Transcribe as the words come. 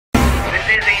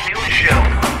This is a news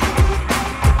show.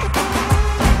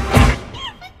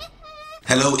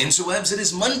 Hello interwebs, it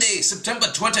is Monday, September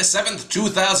 27th,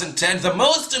 2010, the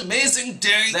most amazing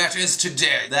day that is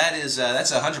today. That's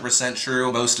 100%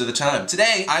 true most of the time.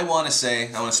 Today, I want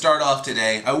to start off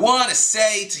today, I want to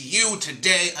say to you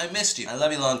today, I missed you. I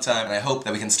love you a long time, and I hope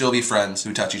that we can still be friends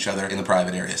who touch each other in the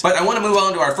private areas. But I want to move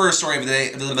on to our first story of the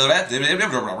day. I want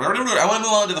to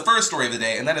move on to the first story of the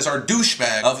day, and that is our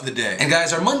douchebag of the day. And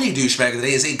guys, our Monday douchebag of the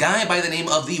day is a guy by the name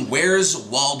of the Where's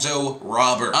Waldo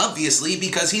robber. Obviously,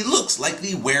 because he looks like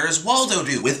the Where's Waldo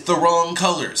dude with the wrong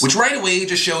colors, which right away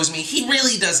just shows me he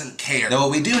really doesn't care. Now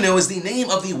what we do know is the name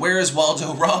of the Where's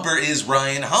Waldo robber is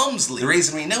Ryan Helmsley. The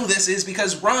reason we know this is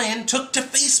because Ryan took to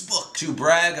Facebook to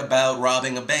brag about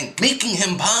robbing a bank, making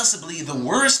him possibly the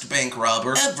worst bank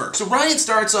robber ever. So Ryan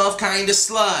starts off kinda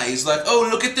sly. He's like, oh,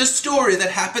 look at this story that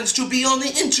happens to be on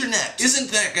the internet. Isn't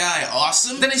that guy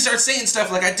awesome? Then he starts saying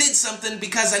stuff like, I did something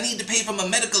because I need to pay for my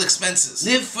medical expenses.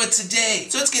 Live for today.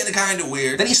 So it's getting kinda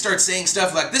weird. Then he starts saying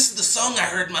stuff like, this is the song I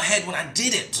heard in my head when I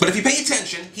did it. But if you pay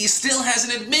attention, he still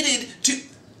hasn't admitted to...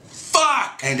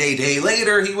 Fuck! And a day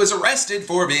later, he was arrested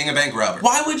for being a bank robber.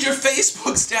 Why would your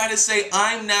Facebook status say,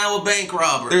 I'm now a bank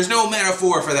robber? There's no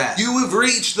metaphor for that. You have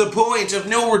reached the point of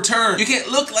no return. You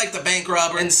can't look like the bank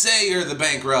robber and say you're the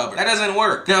bank robber. That doesn't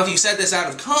work. Now, if you said this out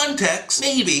of context,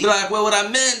 maybe, be like, well, what I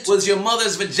meant was your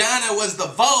mother's vagina was the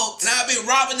vault, and I've been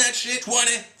robbing that shit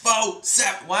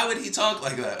 24/7. Why would he talk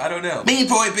like that? I don't know. Main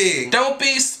point being, don't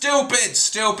be stupid,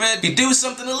 stupid. If you do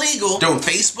something illegal, don't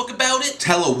Facebook about it,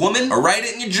 tell a woman, or write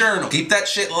it in your journal. Keep that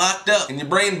shit locked up in your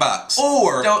brain box.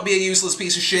 Or don't be a useless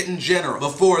piece of shit in general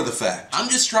before the fact. I'm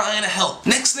just trying to help.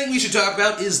 Next thing we should talk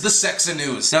about is the sex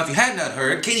news. Now, if you had not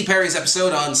heard, Katy Perry's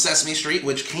episode on Sesame Street,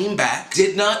 which came back,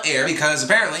 did not air because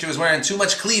apparently she was wearing too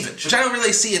much cleavage, which I don't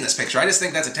really see in this picture. I just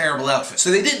think that's a terrible outfit.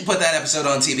 So they didn't put that episode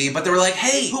on TV, but they were like,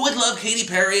 hey, who would love Katy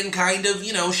Perry and kind of,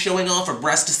 you know, showing off her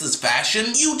breasts as fashion?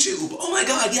 YouTube. Oh my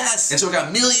god, yes. And so it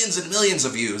got millions and millions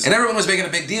of views. And everyone was making a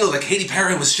big deal that Katy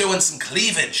Perry was showing some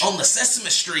cleavage on the Sesame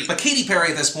Street. But Katy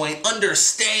Perry at this point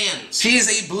understands. She is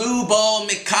a blue ball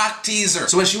McCock teaser.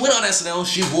 So when she went on SNL,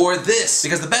 she wore this.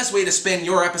 Because the best way to spin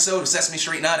your episode of Sesame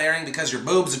Street not airing because your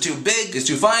boobs are too big is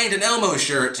to find an Elmo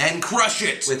shirt and crush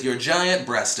it with your giant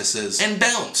breastises. And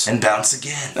bounce. And bounce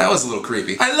again. That was a little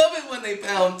creepy. I love it when they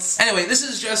bounce. Anyway, this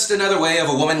is just another way of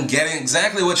a woman getting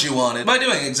exactly what she wanted by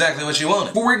doing exactly what she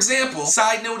wanted. For example,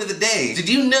 side note of the day, did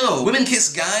you know women kiss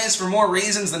guys for more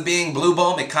reasons than being blue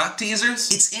ball McCock teasers?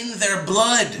 It's in their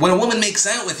blood. When a woman makes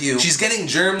out with you, she's getting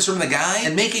germs from the guy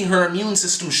and making her immune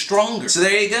system stronger. So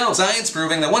there you go. Science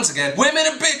proving that once again, women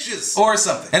are bitches! Or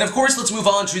something. And of course, let's move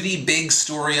on to the big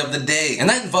story of the day. And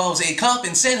that involves a cop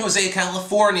in San Jose,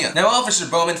 California. Now, Officer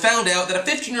Bowman found out that a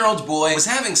 15-year-old boy was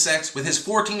having sex with his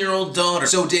 14-year-old daughter.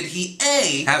 So did he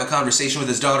A, have a conversation with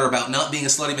his daughter about not being a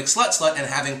slutty McSlut and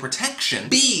having protection,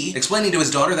 B, explaining to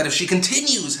his daughter that if she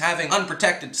continues having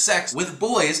unprotected sex with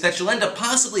boys, that she'll end up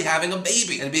possibly having a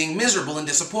baby and being miserable and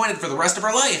disappointed for the rest of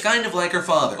her life, kind of like her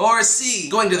father. Or C,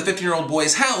 going to the 15-year-old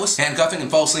boy's house, handcuffing and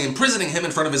falsely imprisoning him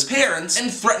in front of his parents,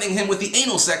 and threatening him with the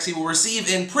anal sex he will receive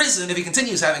in prison if he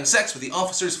continues having sex with the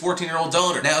officer's 14-year-old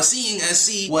daughter. Now, seeing as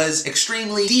C was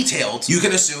extremely detailed, you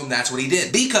can assume that's what he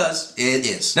did, because it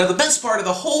is. Now, the best part of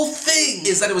the whole thing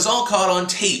is that it was all caught on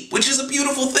tape, which is a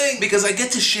beautiful thing, because I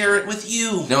get to share it with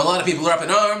you. Now, a lot of people are up in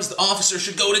arms, the officer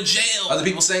should go to jail. Other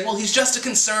people saying, well, he's just a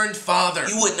concerned father.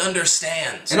 You wouldn't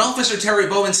understand. And Officer Terry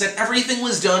Bowman said everything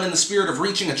was done in the spirit of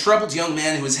reaching a troubled young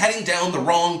man who was heading down the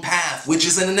wrong path, which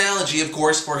is an analogy, of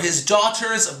course, for his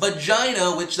daughter's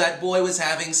vagina, which that boy was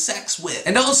having sex with.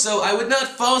 And also, I would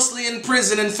not falsely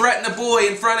imprison and threaten a boy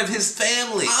in front of his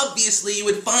family. Obviously, you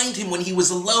would find him when he was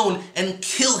alone and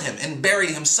kill him and bury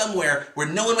him somewhere where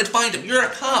no one would find him. You're a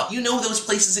cop. You know those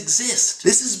places exist.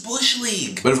 This is Bush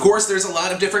League. But of course, there's a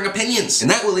lot of different opinions.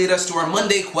 And that will lead us to our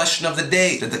Monday question of the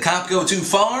day. Did the cop go too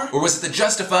far? Or was it the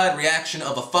justified reaction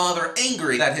of a father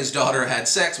angry that his daughter had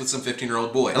sex with some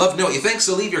 15-year-old boy? I'd love to know what you think,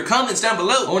 so leave your comments down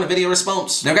below. I want a video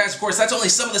response. Now guys, of course, that's only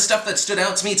some of the stuff that stood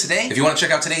out to me today. If you want to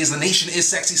check out today's The Nation is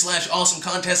Sexy / Awesome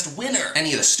contest winner,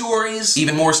 any of the stories,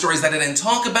 even more stories that I didn't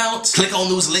talk about, click on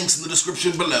those links in the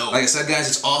description below. Like I said, guys,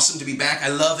 it's awesome to be back. I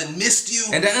love and missed you.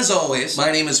 And as always,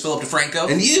 my name is Philip DeFranco,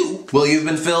 and you, well, you've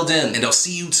been filled in, and I'll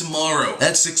see you tomorrow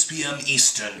at 6 p.m.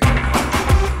 Eastern.